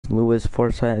Lewis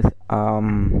Forsyth.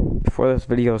 Before this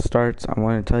video starts, I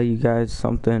want to tell you guys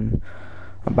something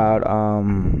about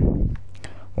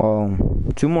well,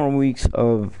 2 more weeks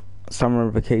of summer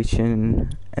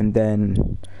vacation, and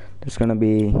then there's gonna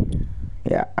be,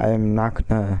 I'm not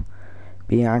gonna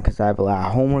be on because I have a lot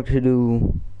of homework to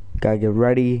do. Gotta get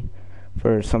ready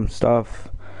for some stuff.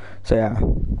 So yeah,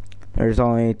 there's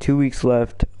only 2 weeks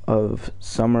left of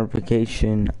summer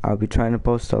vacation. I'll be trying to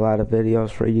post a lot of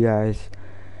videos for you guys,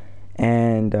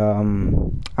 and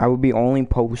I will be only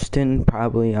posting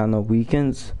probably on the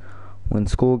weekends when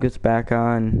school gets back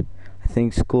on. I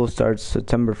think school starts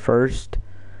September 1st,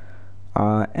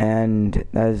 and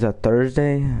that is a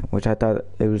Thursday, which I thought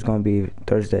it was going to be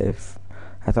Thursday.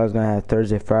 I thought I was going to have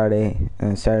Thursday, Friday,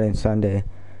 and Saturday and Sunday,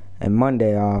 and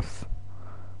Monday off.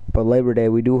 But Labor Day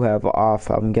we do have off,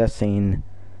 I'm guessing.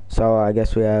 So I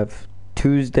guess we have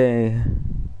Thursday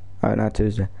and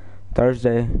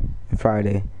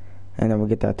Friday, and then we'll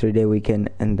get that 3-day weekend,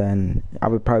 and then I'll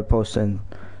be probably posting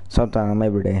something on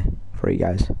Labor Day for you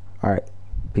guys. Alright,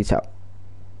 peace out.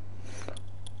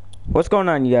 What's going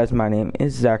on, you guys? My name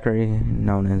is Zachary,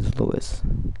 known as Lewis,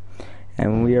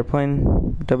 and we are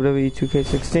playing WWE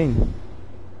 2K16.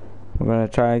 We're gonna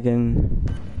try again.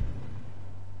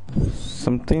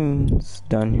 Something's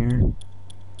done here.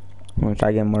 I'm gonna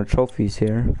try getting more trophies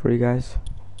here for you guys.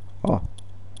 Oh,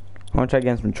 I'm gonna try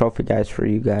getting some trophy guys for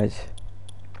you guys,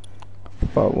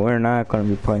 but we're not gonna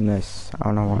be playing this. I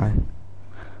don't know why.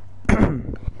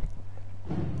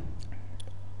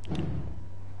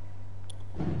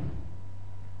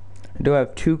 I do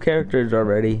have 2 characters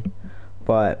already,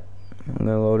 but I'm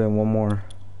gonna load in one more.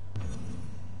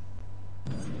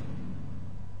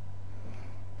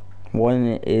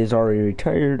 One is already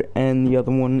retired, and the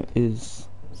other one is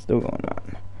still going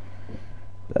on.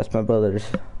 That's my brother's.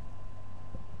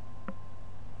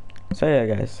 So yeah,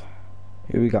 guys,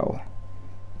 here we go.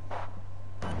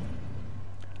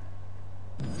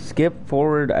 Skip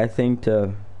forward, I think,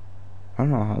 to, I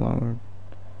don't know how long.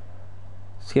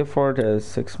 Skip forward to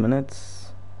 6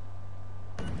 minutes.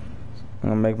 I'm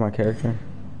gonna make my character.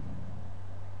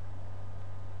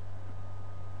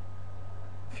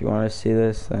 If you want to see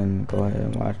this, then go ahead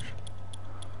and watch.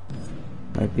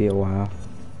 Might be a while.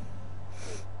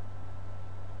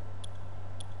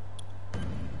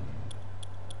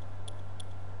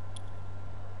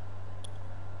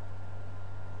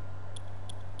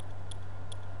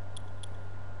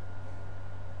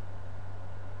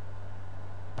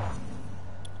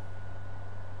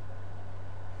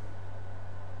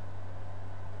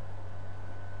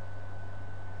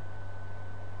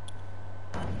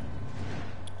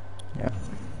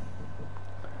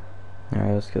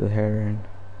 Alright, let's get the hair in.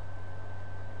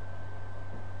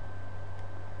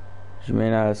 As you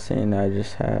may not have seen, I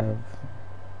just have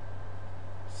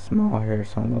small hair,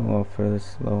 so I'm gonna go for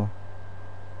this little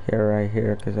hair right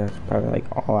here, because that's probably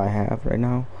like all I have right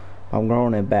now. I'm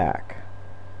growing it back.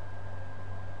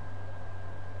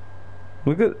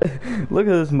 Look at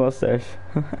this mustache.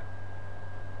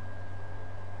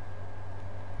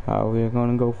 We're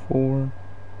gonna go for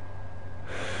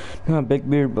not a big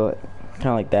beard, but kind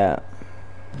of like that.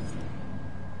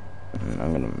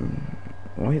 I'm gonna,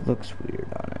 white looks weird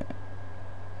on it.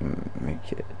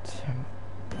 Make it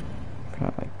kind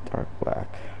of like dark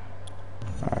black.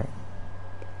 Alright.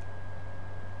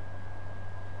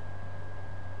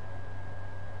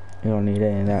 You don't need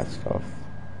any of that stuff.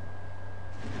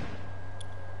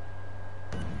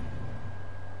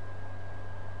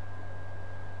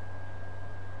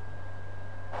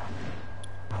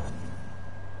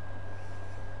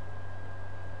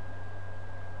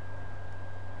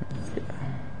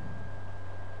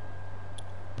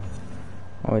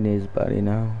 All we need is buddy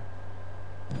now.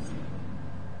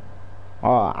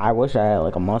 Oh, I wish I had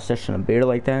like a mustache and a beard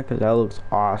like that, because that looks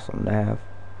awesome to have.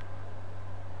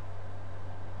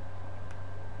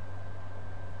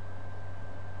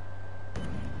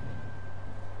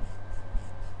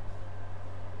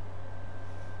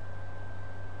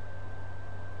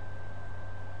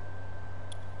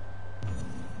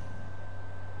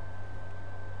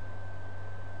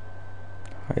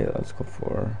 Alright, let's go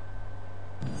for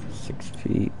 6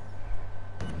 feet.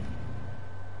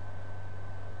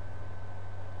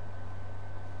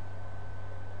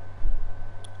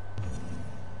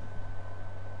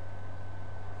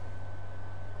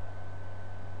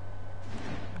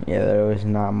 Yeah, there was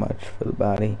not much for the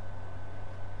body.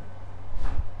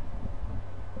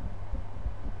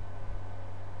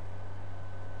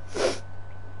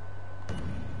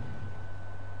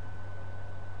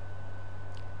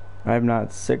 I'm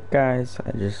not sick, guys.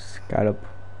 I just got up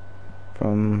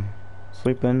from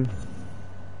sleeping.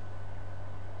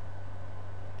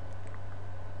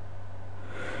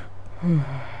 I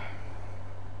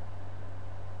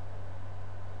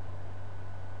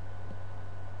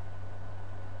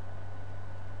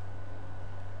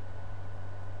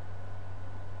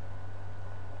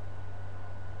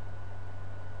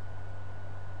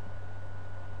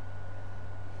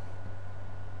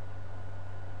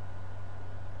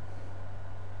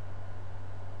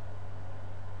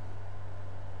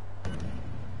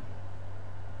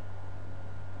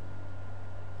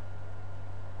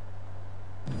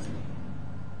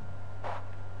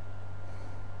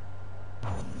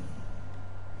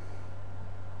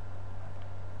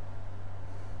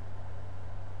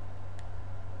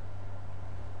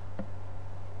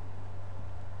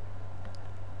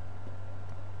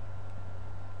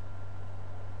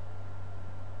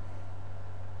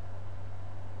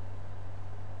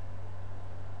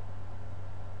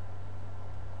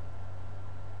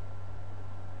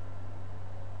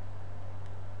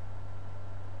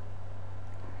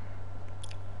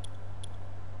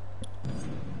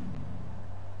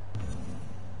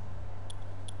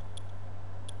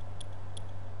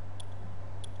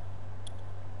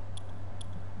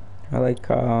like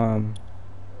here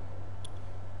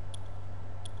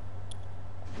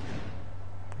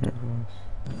it goes.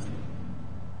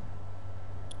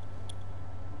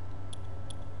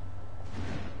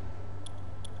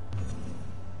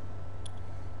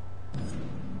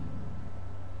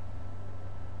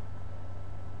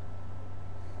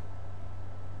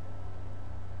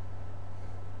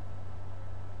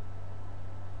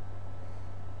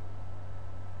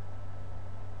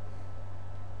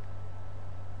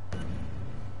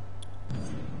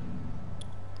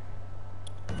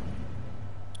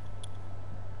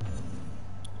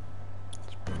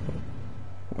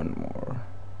 One more.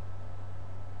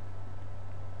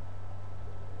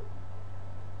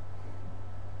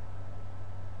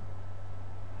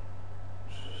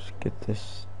 Just get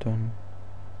this done.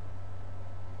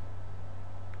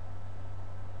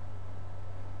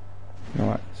 No,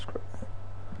 what? Screw it.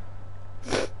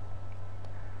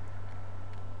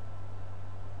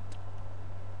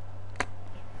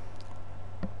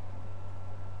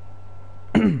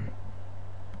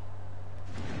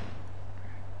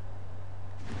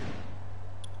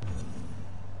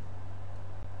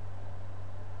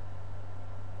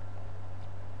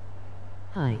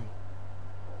 Hi.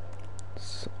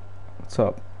 So, what's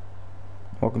up?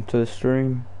 Welcome to the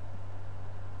stream.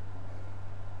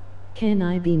 Can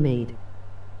I be made?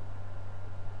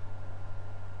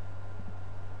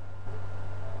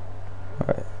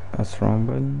 Alright, that's the wrong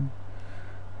button.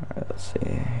 Alright, let's see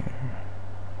here.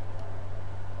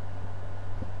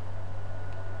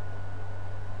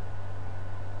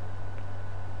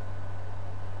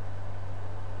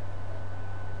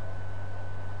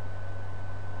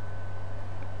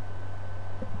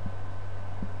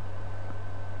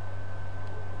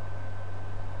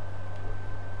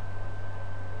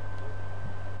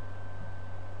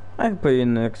 I can put you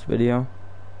in the next video.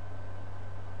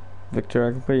 Victor,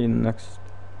 I can put you in the next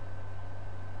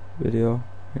video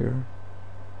here.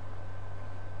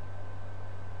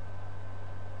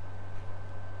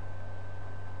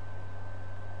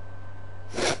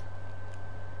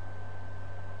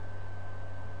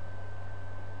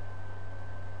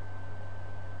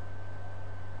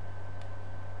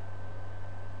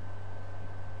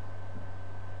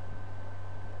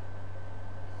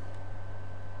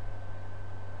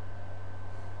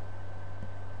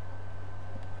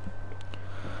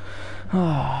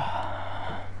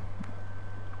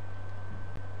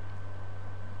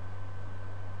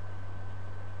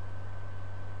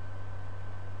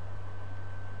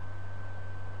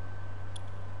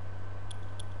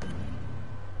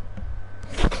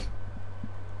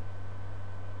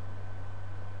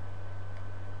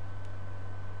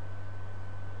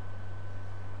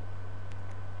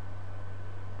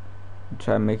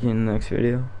 Try making the next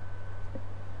video.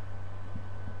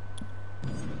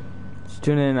 Just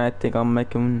tune in. I think I'll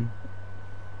make one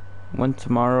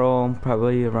tomorrow,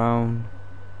 probably around,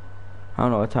 I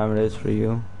don't know what time it is for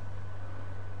you.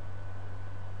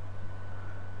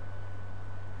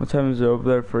 What time is it over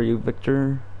there for you,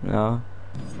 Victor? No.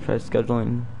 Try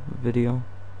scheduling a video.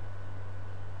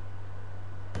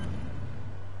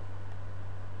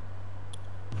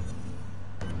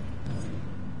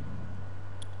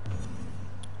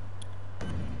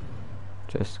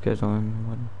 Just scheduling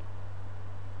one.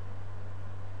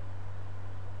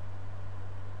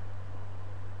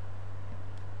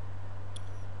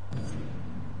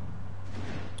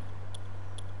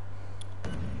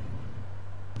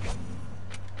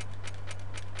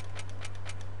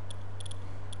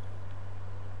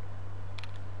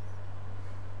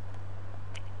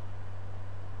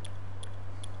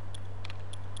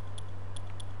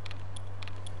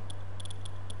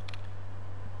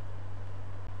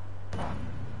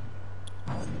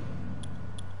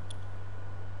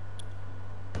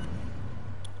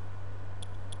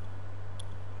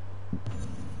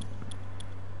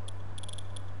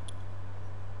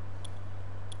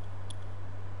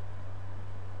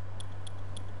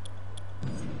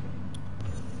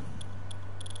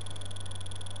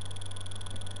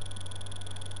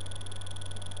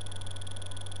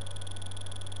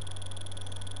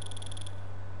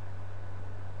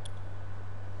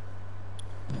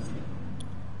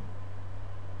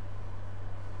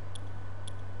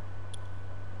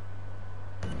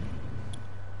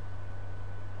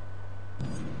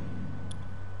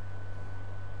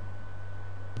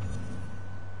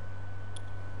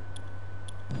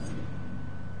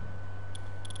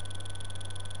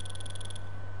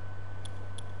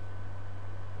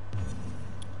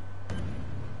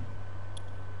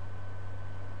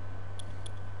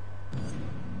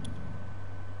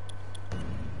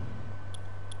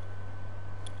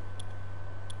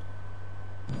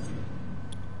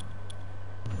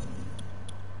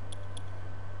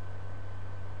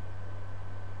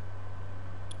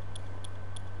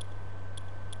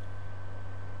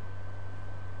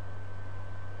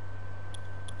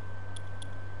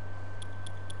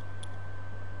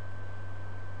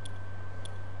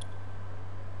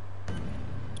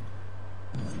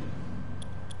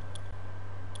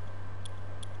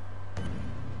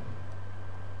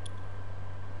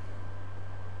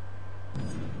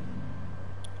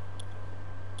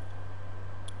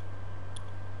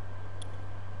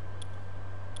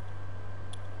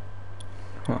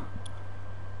 Huh.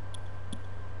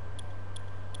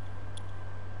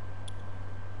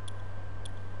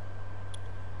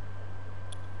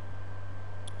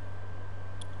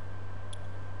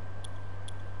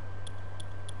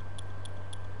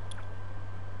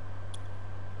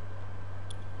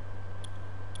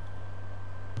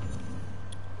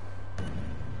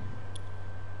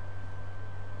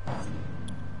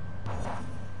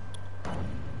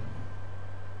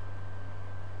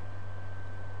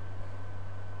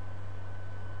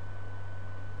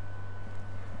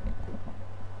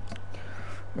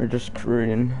 We're just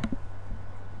Korean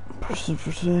person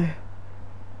for today.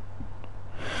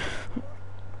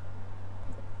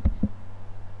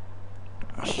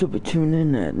 I should be tuning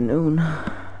in at noon.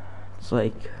 It's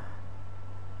like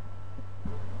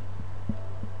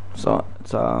it's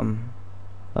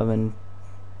 11:30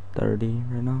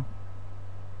 right now.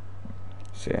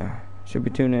 So yeah, should be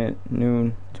tuning in at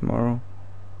noon tomorrow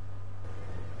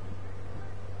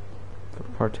for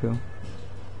part 2.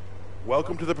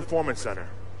 Welcome to the Performance Center.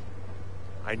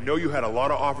 I know you had a lot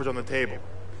of offers on the table,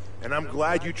 and I'm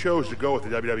glad you chose to go with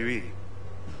the WWE.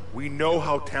 We know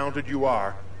how talented you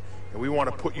are, and we want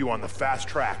to put you on the fast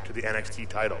track to the NXT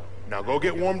title. Now go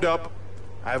get warmed up.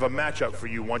 I have a matchup for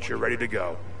you once you're ready to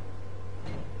go.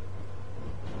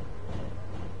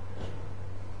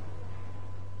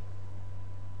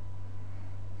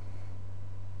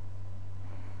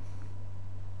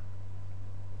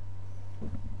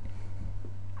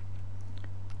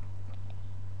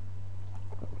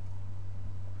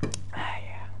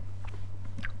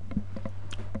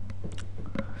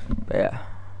 But yeah,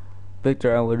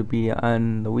 Victor, I would be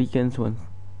on the weekends in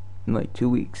like 2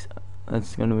 weeks.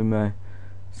 That's gonna be my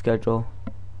schedule.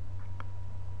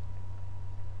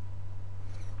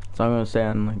 So I'm gonna stay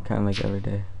on like kind of like every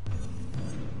day.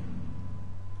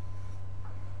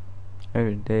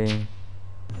 Every day.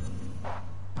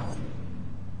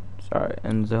 Sorry,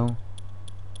 Enzo.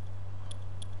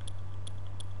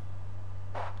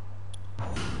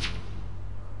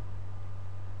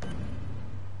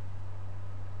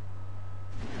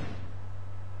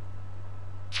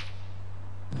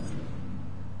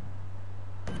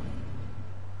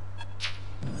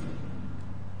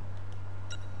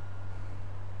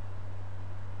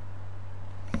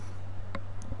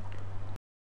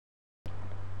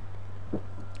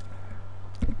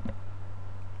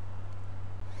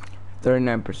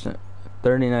 %,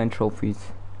 39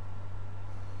 trophies,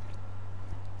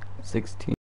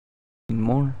 16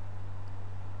 more.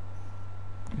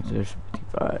 There's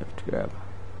 55 to grab.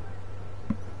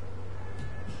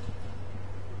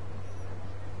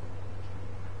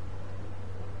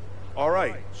 All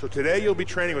right, so today you'll be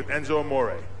training with Enzo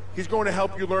Amore. He's going to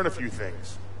help you learn a few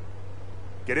things.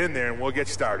 Get in there and we'll get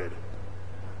started.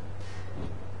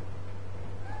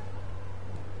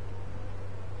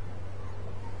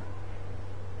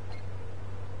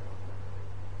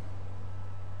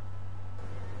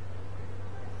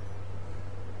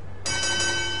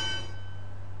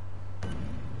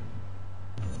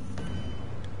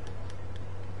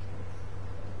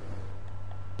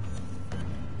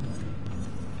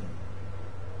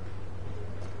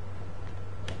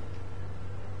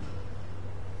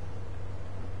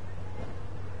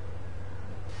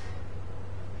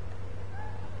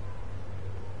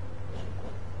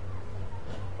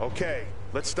 Okay,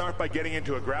 let's start by getting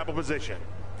into a grapple position.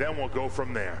 Then we'll go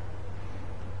from there.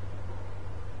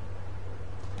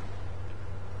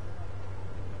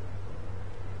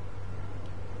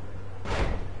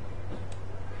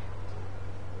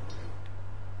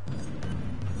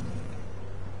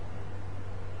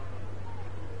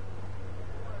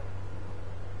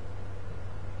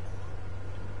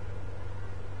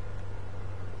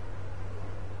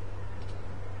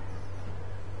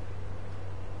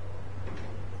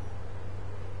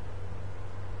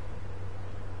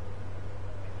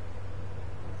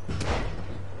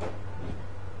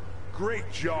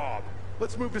 Great job.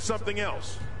 Let's move to something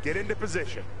else. Get into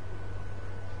position.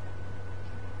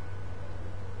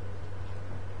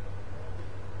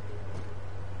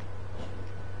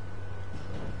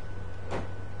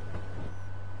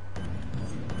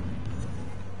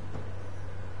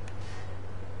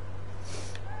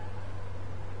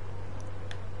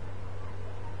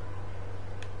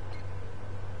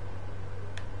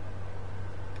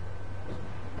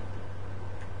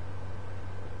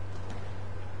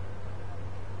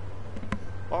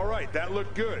 All right, that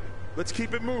looked good. Let's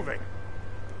keep it moving.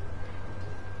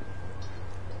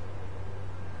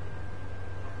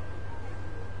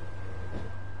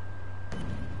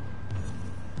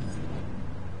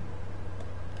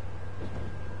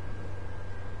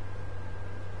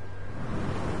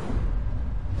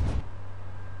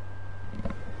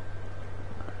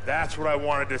 That's what I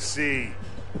wanted to see.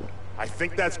 I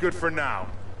think that's good for now.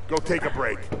 Go take a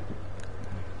break.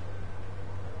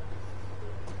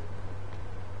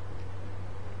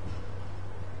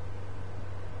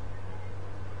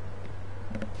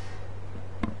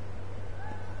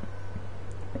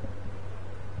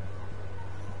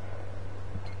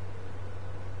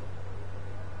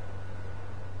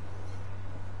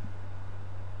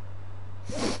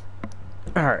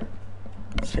 Alright.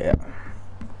 So yeah.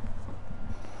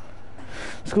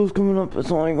 School's coming up,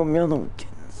 it's only gonna be on the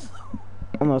weekends.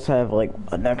 Unless I have like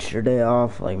an extra day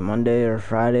off, like Monday or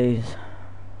Fridays.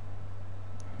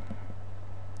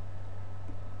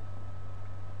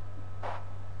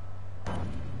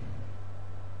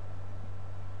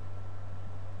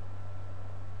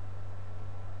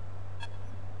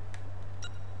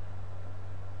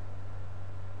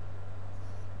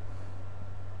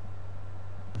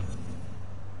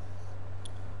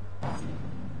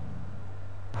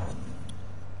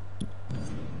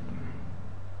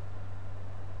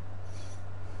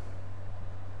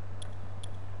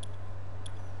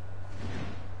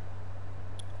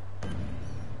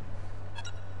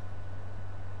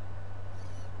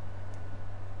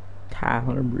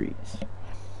 Tyler Breeze.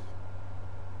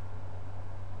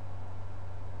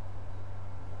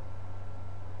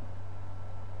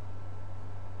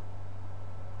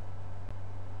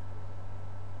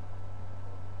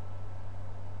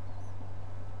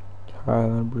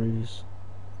 Tyler Breeze.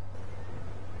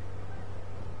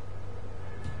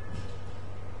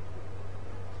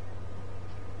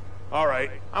 All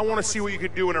right, I want to see what you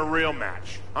can do in a real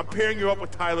match. I'm pairing you up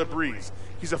with Tyler Breeze.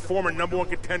 He's a former #1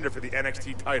 contender for the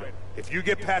NXT title. If you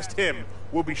get past him,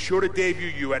 we'll be sure to debut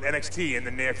you at NXT in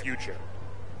the near future.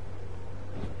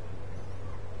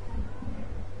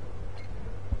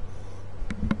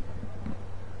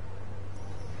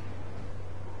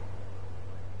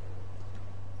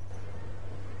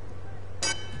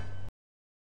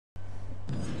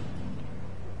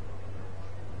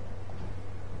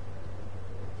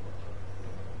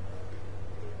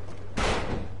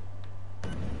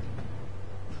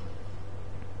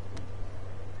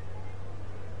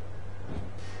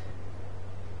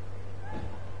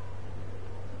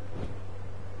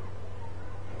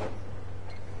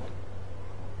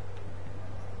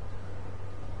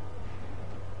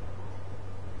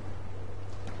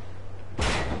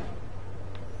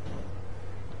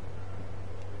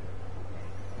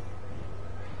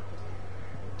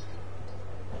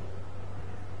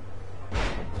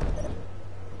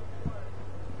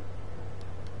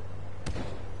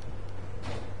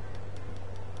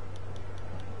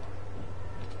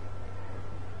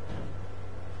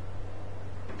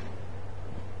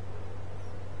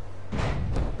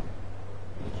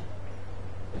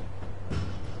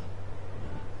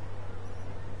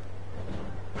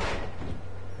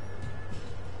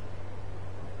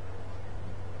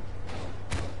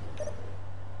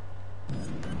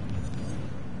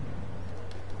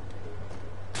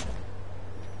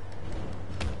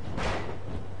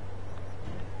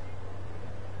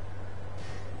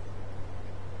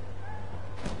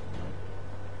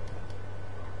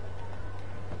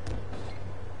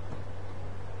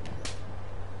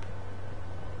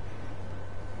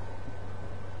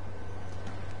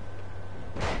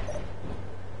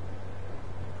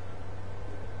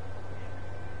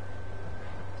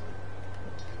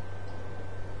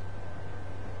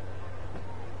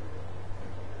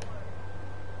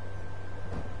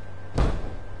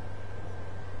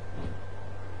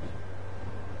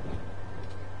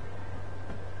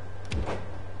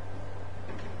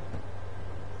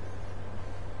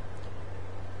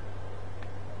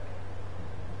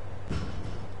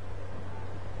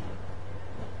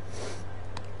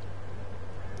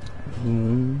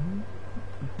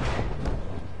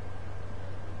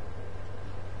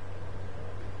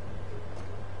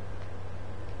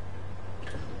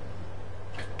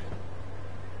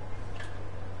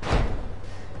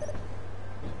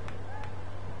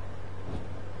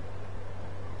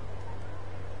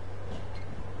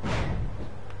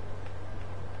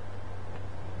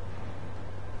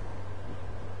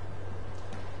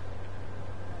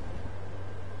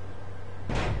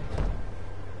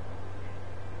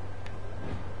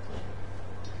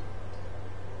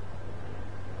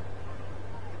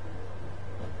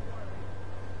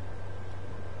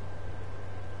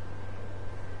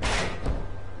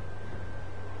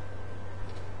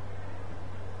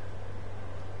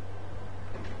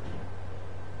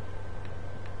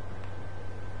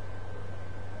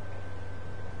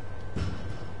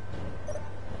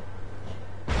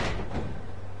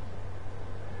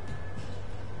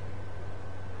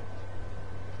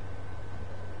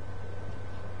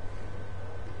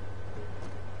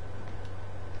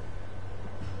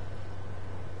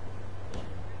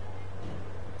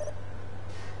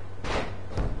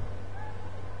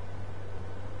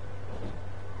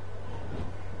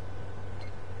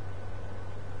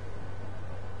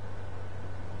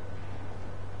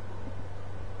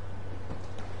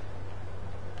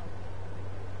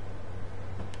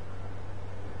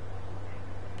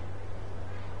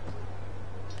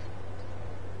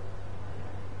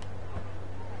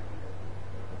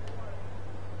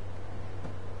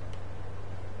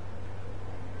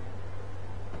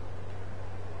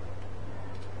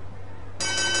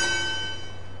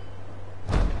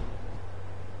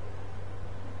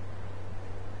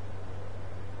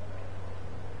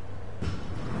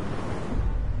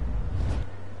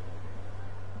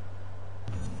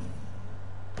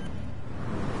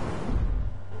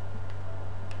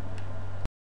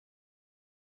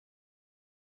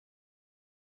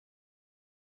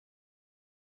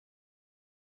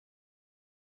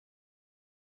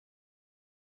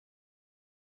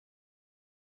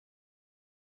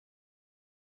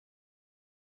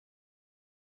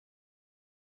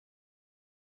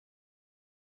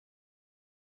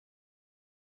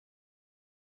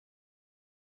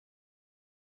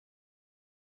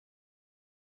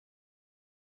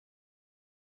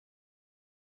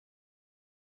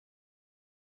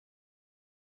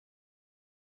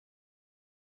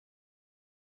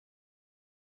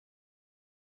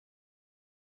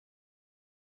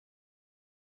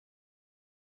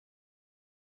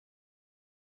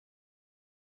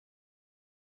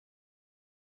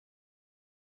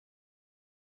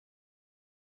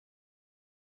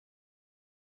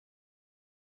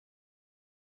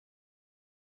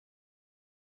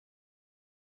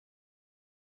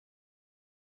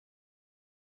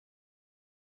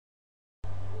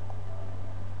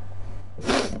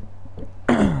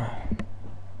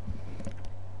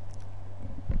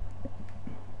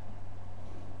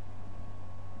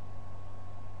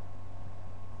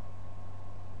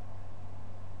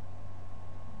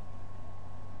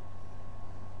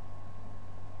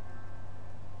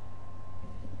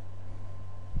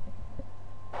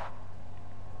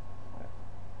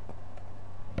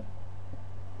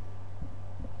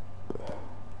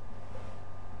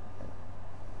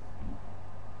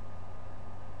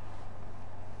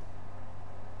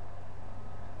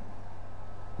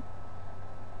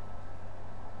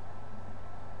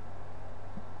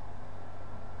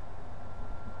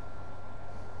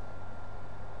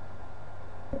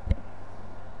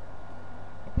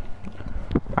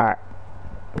 Alright.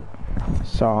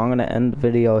 So I'm gonna end the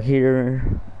video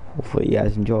here. Hopefully you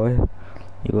guys enjoy.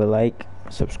 Leave a like,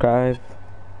 subscribe.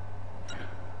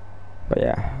 But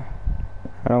yeah,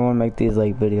 I don't want to make these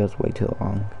like videos way too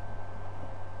long.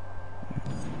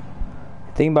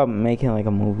 Think about making like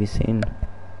a movie scene.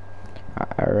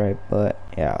 Alright, but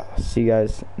yeah, see you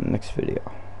guys in the next video.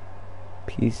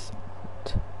 Peace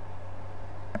out.